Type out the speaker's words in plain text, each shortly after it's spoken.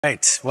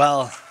Right,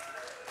 well,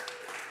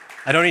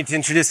 I don't need to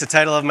introduce the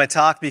title of my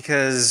talk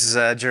because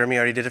Jeremy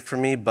already did it for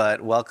me,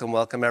 but welcome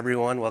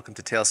everyone. Welcome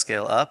to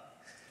Tailscale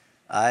Up.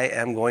 I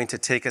am going to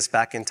take us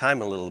back in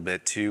time a little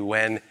bit to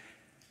when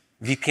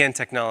VPN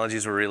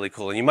technologies were really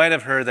cool. And you might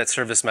have heard that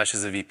service mesh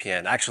is a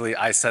VPN. Actually,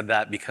 I said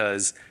that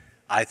because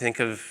I think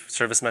of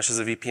service mesh as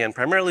a VPN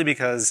primarily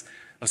because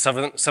of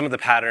some of the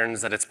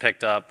patterns that it's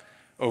picked up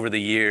over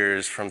the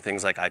years from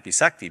things like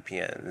IPsec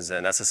VPNs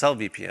and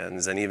SSL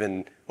VPNs and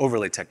even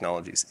overlay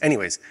technologies.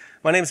 Anyways,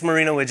 my name is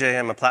Marino Wijay.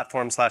 I'm a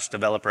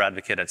platform/developer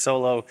advocate at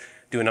Solo,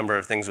 do a number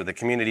of things with the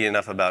community.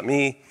 Enough about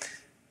me.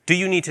 Do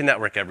you need to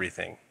network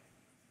everything?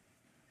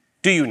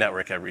 Do you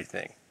network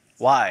everything?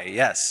 Why?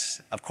 Yes,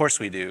 of course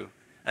we do.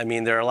 I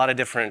mean, there are a lot of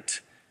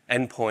different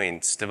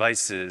endpoints,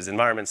 devices,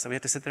 environments that we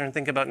have to sit there and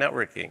think about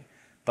networking.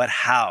 But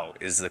how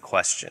is the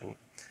question?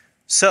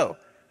 So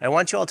I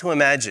want you all to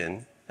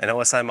imagine an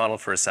OSI model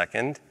for a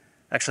second.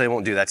 Actually, I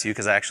won't do that to you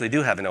because I actually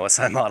do have an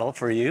OSI model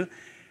for you.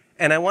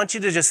 And I want you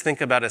to just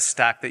think about a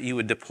stack that you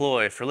would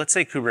deploy for, let's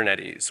say,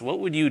 Kubernetes. What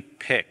would you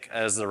pick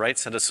as the right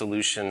set of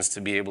solutions to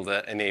be able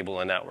to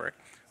enable a network?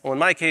 Well, in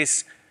my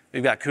case,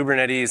 we've got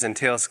Kubernetes and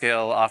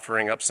Tailscale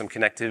offering up some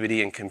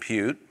connectivity and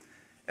compute.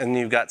 And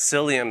you've got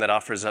Cilium that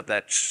offers up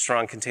that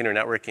strong container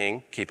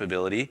networking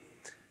capability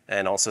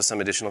and also some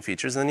additional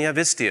features. And then you have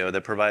Istio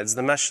that provides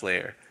the mesh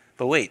layer.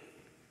 But wait.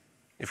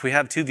 If we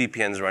have two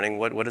VPNs running,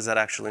 what does that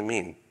actually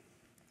mean?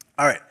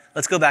 All right,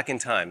 let's go back in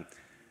time.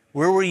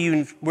 Where were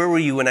you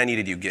when I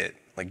needed you, Git?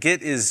 Like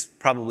Git is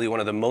probably one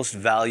of the most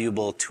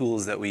valuable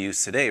tools that we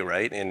use today,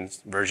 right? In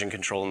version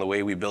control and the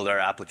way we build our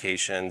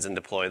applications and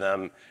deploy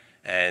them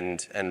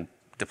and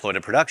deploy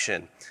to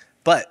production.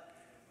 But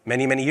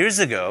many years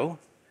ago,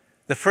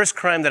 the first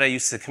crime that I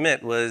used to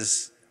commit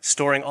was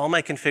storing all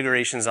my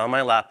configurations on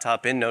my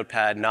laptop in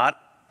Notepad, not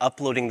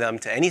uploading them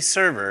to any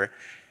server,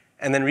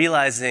 and then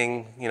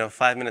realizing,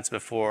 5 minutes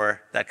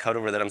before that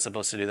cutover that I'm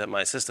supposed to do that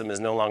my system is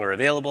no longer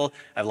available,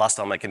 I've lost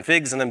all my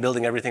configs, and then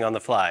building everything on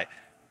the fly.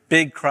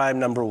 Big crime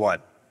number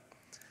one.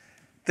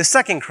 The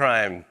second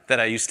crime that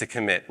I used to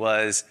commit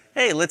was,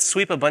 hey, let's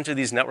sweep a bunch of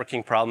these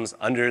networking problems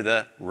under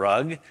the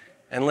rug,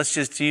 and let's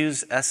just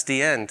use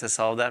SDN to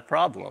solve that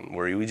problem,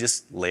 where we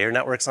just layer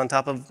networks on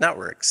top of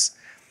networks.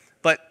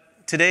 But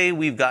today,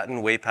 we've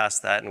gotten way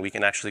past that, and we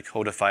can actually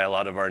codify a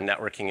lot of our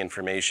networking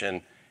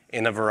information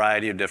in a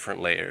variety of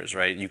different layers,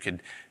 right? You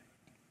could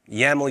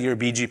YAML your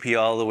BGP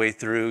all the way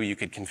through. You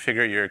could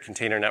configure your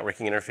container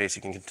networking interface.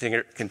 You can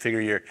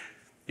configure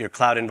your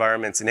cloud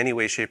environments in any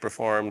way, shape, or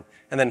form.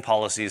 And then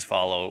policies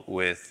follow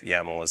with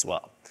YAML as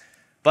well.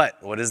 But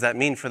what does that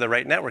mean for the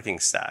right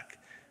networking stack?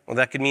 Well,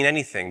 that could mean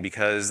anything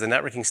because the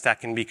networking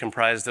stack can be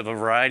comprised of a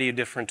variety of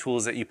different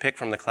tools that you pick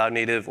from the cloud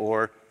native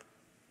or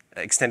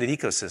extended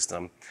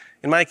ecosystem.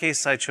 In my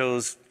case, I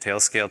chose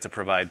Tailscale to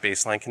provide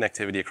baseline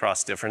connectivity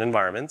across different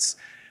environments.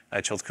 I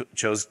chose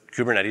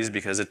Kubernetes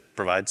because it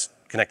provides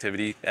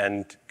connectivity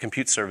and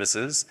compute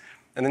services.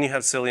 And then you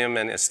have Cilium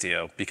and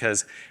Istio,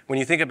 because when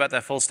you think about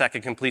that full stack,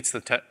 it completes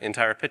the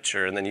entire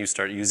picture, and then you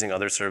start using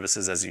other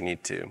services as you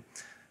need to.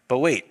 But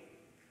wait,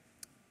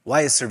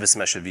 why is service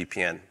mesh a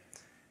VPN?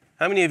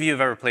 How many of you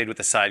have ever played with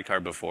a sidecar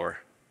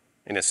before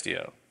in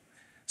Istio?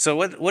 So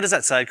what is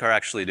that sidecar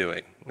actually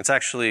doing? It's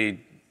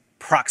actually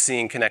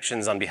proxying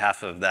connections on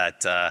behalf of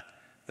that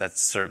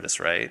service,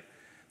 right?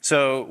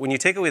 So when you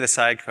take away the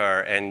sidecar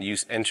and you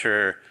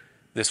enter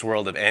this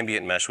world of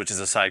ambient mesh, which is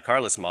a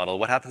sidecarless model,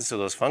 what happens to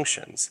those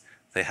functions?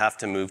 They have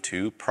to move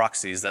to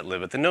proxies that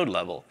live at the node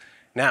level.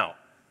 Now,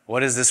 what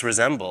does this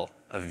resemble?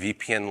 A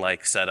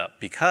VPN-like setup,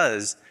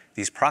 because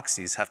these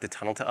proxies have to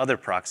tunnel to other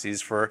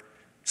proxies for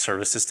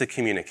services to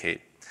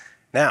communicate.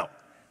 Now,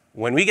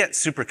 when we get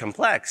super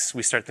complex,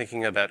 we start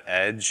thinking about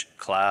edge,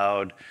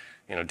 cloud,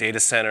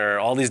 data center,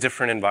 all these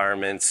different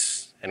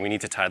environments, and we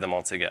need to tie them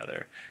all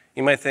together.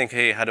 You might think,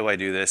 hey, how do I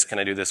do this? Can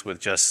I do this with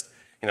just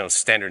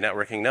standard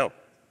networking? No.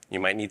 You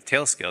might need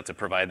Tailscale to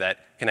provide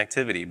that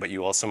connectivity, but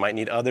you also might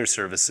need other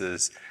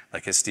services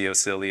like Istio,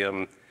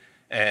 Cilium,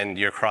 and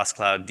your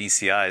cross-cloud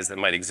DCIs that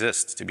might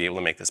exist to be able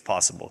to make this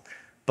possible.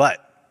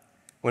 But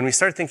when we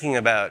start thinking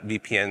about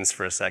VPNs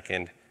for a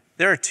second,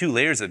 there are two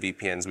layers of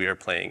VPNs we are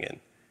playing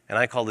in, and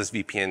I call this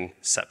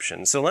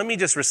VPNception. So let me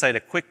just recite a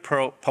quick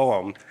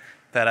poem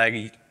that I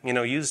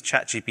used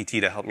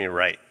ChatGPT to help me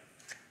write.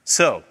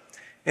 So,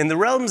 in the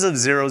realms of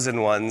zeros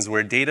and ones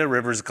where data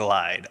rivers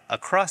glide,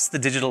 across the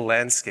digital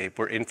landscape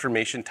where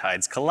information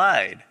tides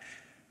collide,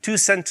 two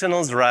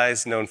sentinels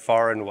rise known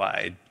far and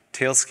wide,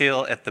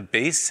 Tailscale at the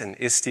base and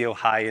Istio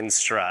high in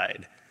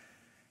stride.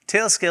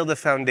 Tailscale the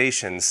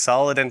foundation,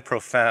 solid and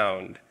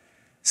profound,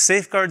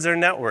 safeguards our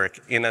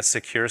network in a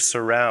secure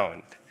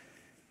surround.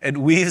 It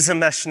weaves a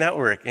mesh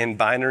network in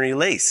binary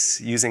lace,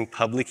 using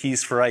public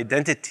keys for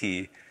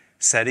identity,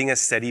 setting a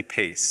steady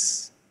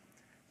pace.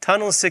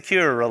 Tunnel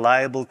secure,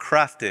 reliable,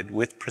 crafted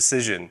with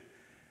precision.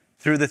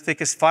 Through the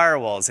thickest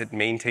firewalls, it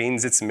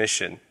maintains its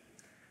mission.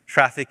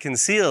 Traffic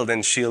concealed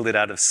and shielded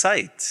out of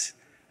sight,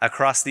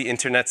 across the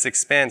internet's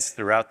expanse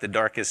throughout the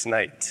darkest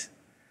night.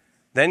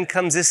 Then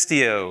comes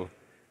Istio,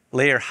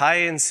 layer high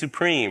and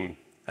supreme,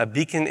 a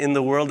beacon in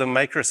the world of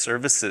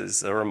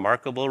microservices, a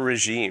remarkable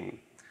regime.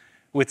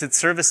 With its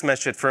service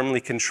mesh, it firmly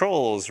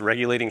controls,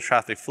 regulating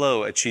traffic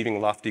flow,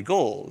 achieving lofty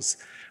goals.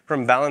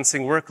 From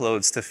balancing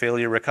workloads to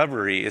failure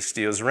recovery,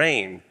 Istio's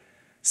reign.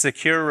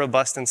 Secure,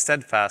 robust, and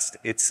steadfast,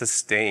 it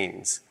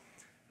sustains.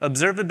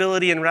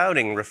 Observability and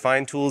routing,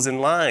 refined tools in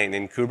line.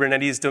 In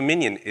Kubernetes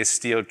dominion,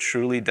 Istio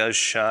truly does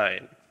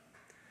shine.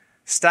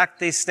 Stacked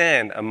they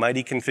stand, a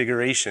mighty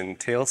configuration.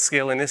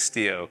 Tailscale and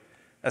Istio,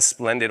 a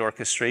splendid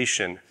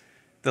orchestration.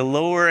 The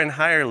lower and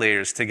higher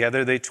layers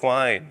together they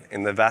twine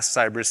in the vast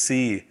cyber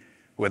sea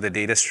where the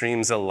data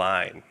streams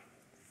align.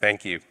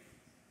 Thank you.